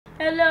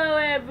Hello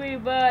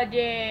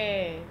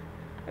everybody!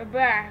 We're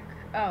back.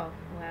 Oh,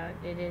 well,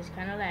 it is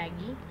kind of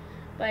laggy,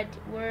 but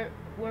we're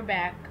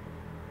back.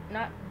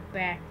 Not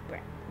back.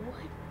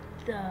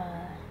 What the?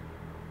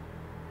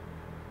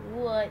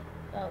 What?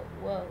 Oh,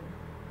 whoa.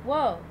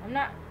 Whoa, I'm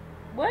not.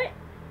 What?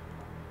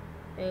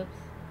 Oops.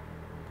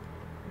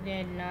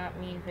 Did not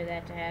mean for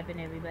that to happen,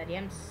 everybody.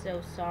 I'm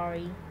so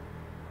sorry.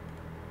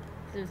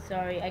 So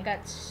sorry. I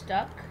got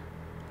stuck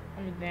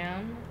on the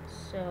ground,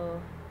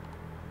 so.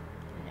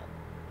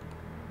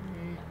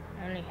 No,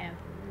 I only have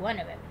one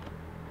of them.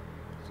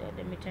 So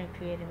let me turn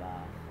creative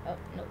off. Oh,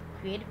 no,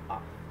 creative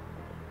off.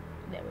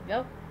 There we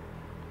go.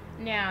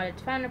 Now,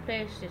 let's find a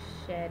place to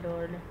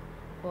settle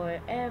for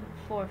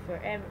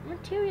forever.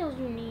 Materials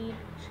you need.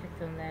 Should have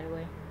thrown that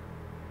away.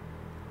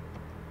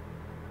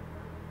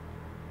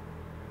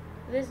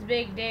 This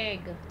big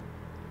dig.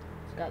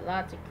 It's got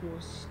lots of cool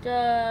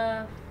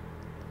stuff.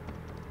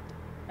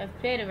 I've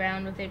played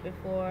around with it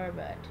before,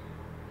 but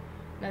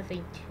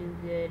nothing too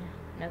good.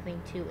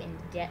 Nothing too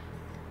in-depth.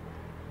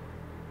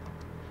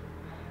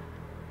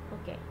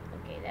 Okay,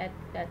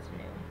 that's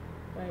new.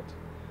 But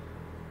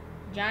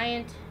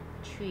giant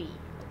tree,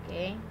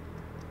 okay?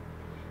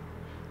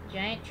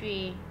 Giant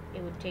tree,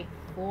 it would take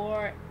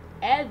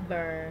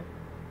forever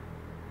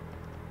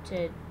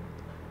to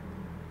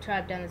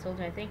chop down this whole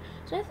entire thing.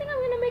 So I think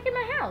I'm gonna make it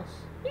my house.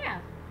 Yeah.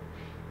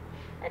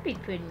 That'd be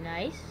pretty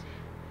nice.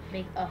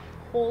 Make a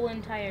whole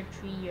entire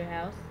tree your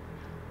house.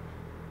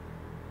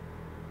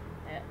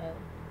 Uh-oh.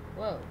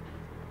 Whoa.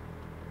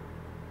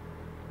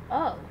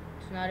 Oh,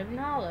 it's not even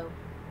hollow.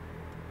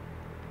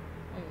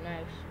 Oh,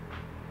 nice.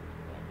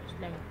 Yeah,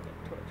 just let me get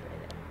a torch right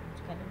there.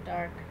 It's kind of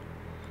dark.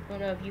 I don't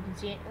know if you can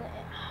see it.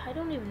 I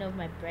don't even know if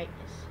my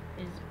brightness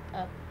is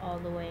up all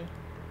the way.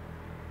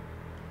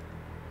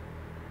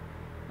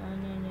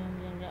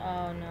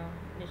 Oh, no.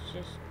 It's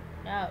just...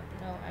 No,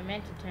 I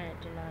meant to turn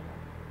it to normal.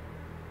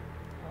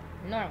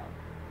 Oh, normal.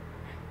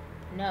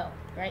 No.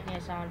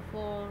 Brightness on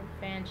full.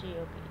 Fancy.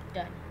 Okay,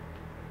 done.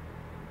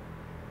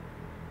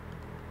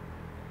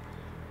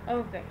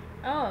 Okay.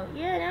 Oh,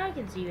 yeah, now I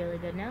can see really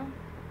good now.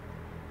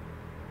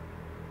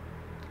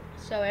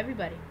 So,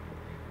 everybody,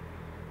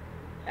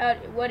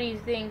 what do you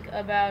think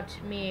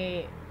about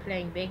me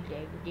playing Big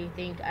Dig? Do you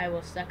think I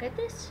will suck at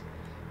this?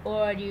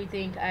 Or do you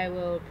think I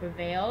will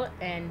prevail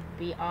and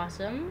be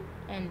awesome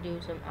and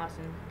do some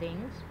awesome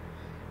things?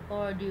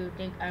 Or do you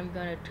think I'm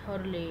gonna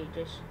totally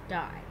just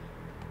die?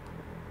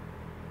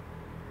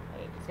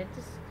 Wait,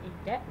 is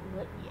that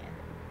what? Yeah.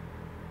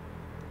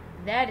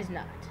 That is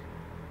not.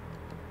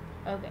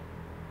 Okay.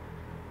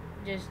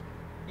 Just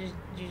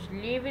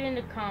leave it in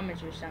the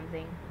comments or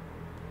something.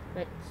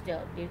 But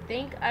still, do you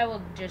think I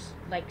will just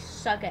like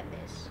suck at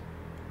this?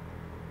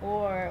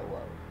 Or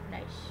whoa,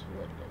 nice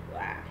wood.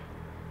 Wow.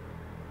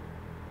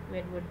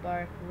 Redwood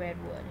bark,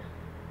 redwood.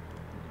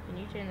 Can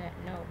you turn that?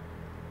 No.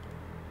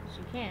 Yes,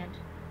 you can't.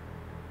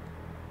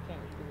 Can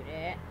you do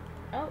that?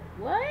 Oh,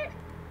 what?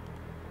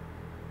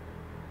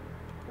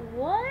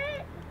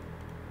 What?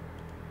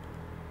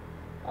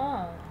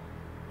 Oh.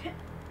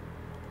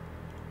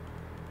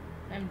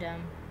 I'm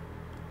dumb.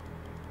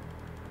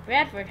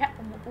 Bradford,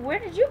 where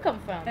did you come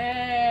from?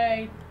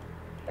 Hey.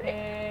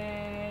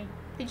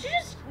 Did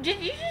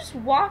you just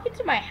walk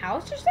into my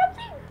house or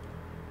something?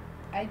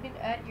 I've been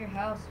at your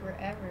house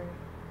forever.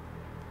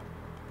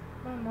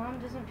 My mom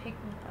doesn't pick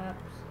me up,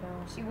 so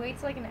she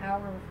waits like an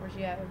hour before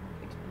she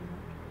picks me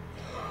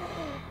up.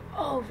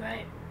 Oh,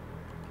 right.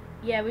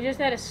 Yeah, we just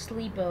had a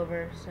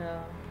sleepover,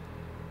 so.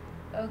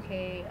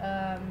 Okay,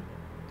 yeah.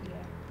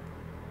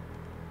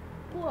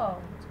 Whoa,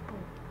 that's cool.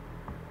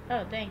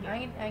 Oh, thank you.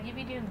 I'm gonna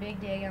be doing Big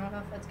Dig. I don't know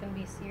if that's gonna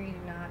be a series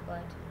or not,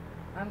 but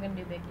I'm gonna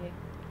do Big Dig.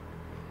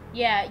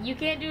 Yeah, you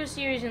can't do a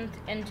series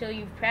until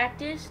you've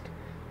practiced,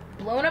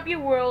 blown up your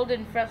world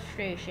in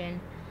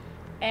frustration,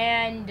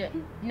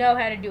 and know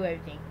how to do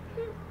everything.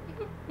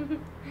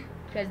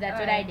 Because that's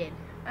what I did.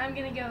 I'm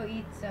gonna go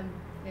eat some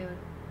food.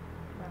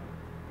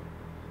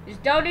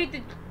 Just don't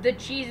eat the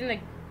cheese in the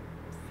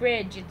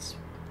fridge. It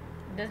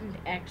doesn't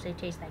actually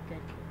taste that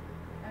good.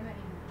 I'm not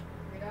eating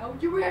it.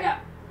 Weirdo. You weirdo!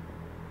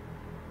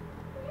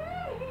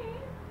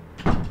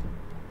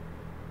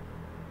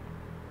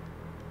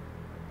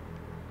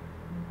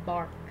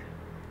 Bark.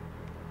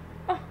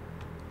 Oh,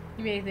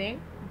 you made a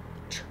thing?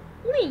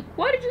 Link,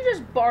 why did you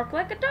just bark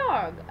like a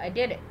dog? I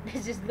did it.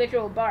 This is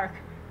literal bark.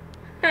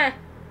 Huh.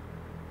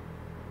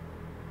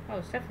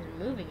 Oh, stuff is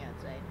moving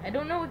outside. I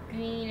don't know what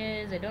green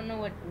is. I don't know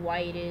what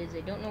white is.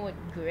 I don't know what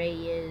gray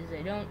is.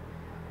 I don't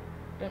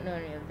know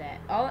any of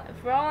that.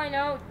 For all I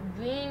know,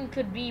 green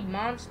could be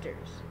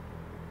monsters.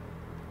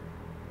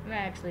 I'm gonna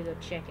actually go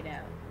check it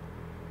out.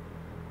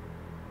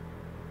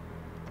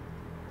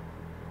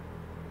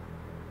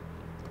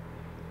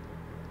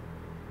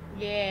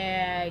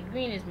 Yeah,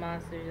 green is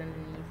monsters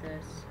underneath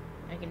us.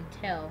 I can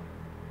tell.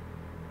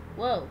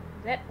 Whoa,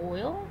 is that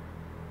oil?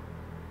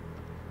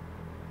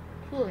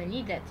 Cool, I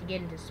need that to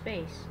get into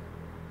space.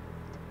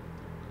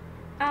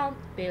 I'll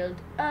build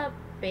a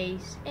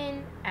base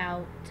in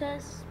outer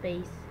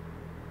space.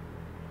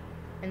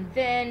 And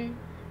then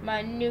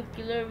My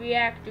nuclear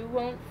reactor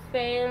won't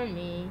fail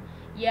me.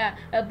 Yeah,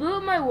 I blew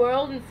up my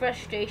world in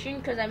frustration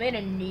because I made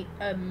a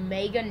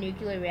mega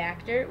nuclear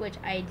reactor, which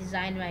I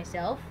designed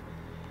myself,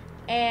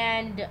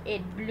 and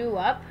it blew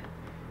up,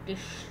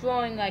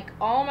 destroying like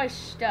all my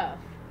stuff.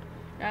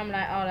 And I'm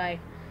like, all like,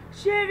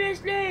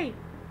 seriously,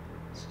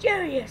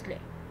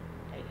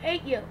 I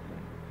hate you.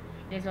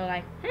 And it's all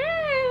like,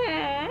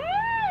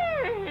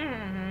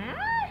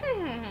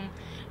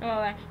 I'm all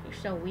like, you're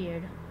so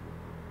weird.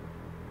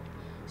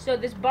 So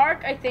this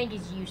bark, I think,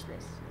 is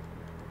useless.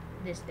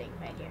 This thing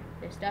right here,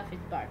 this stuff is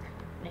bark,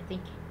 and I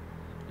think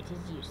it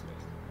is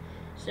useless.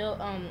 So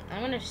I'm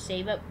gonna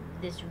save up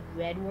this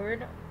red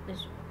word.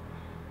 This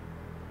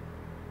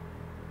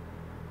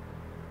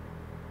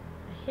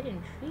a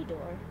hidden tree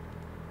door.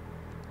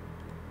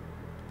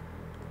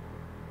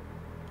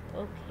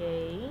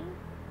 Okay.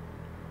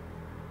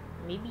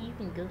 Maybe you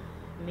can go.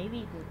 Maybe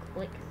you can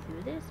click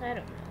through this. I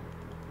don't know.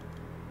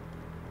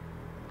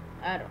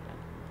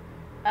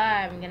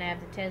 I'm gonna have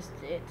to test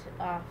it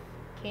off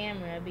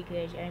camera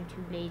because I'm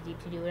too lazy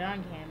to do it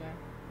on camera.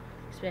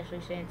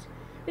 Especially since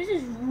this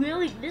is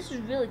really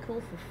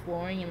cool for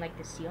flooring and like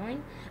the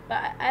ceiling,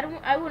 but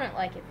I wouldn't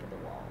like it for the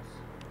walls.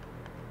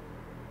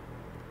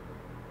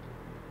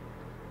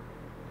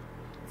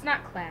 It's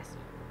not classy.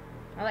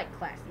 I like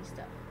classy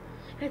stuff.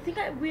 And I think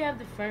we have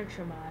the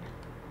furniture mod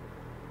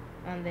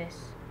on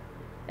this.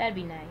 That'd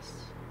be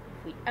nice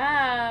if we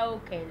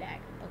okay,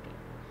 lag. Okay.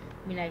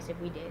 It'd be nice if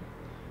we did.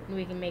 And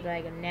we can make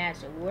like a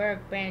NASA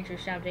workbench or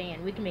something,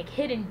 and we can make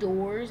hidden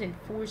doors and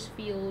force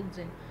fields,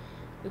 and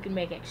we can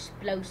make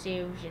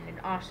explosives and an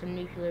awesome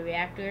nuclear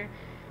reactor.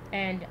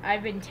 And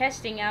I've been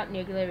testing out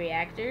nuclear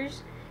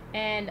reactors,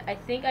 and I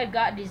think I've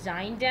got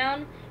design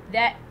down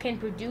that can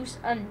produce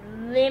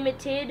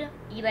unlimited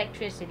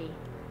electricity.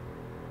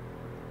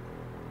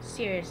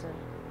 Seriously,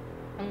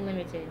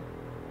 unlimited.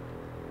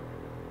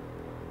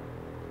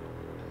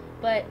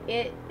 But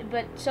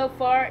so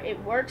far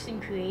it works in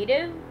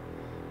creative.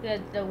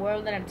 Because the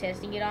world that I'm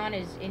testing it on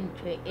is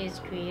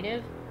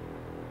creative,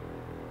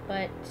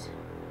 but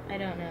I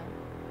don't know.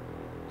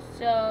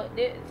 So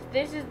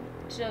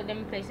let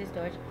me place this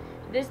torch.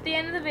 This is the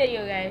end of the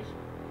video, guys.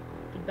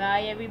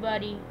 Goodbye,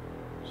 everybody.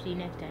 See you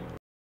next time.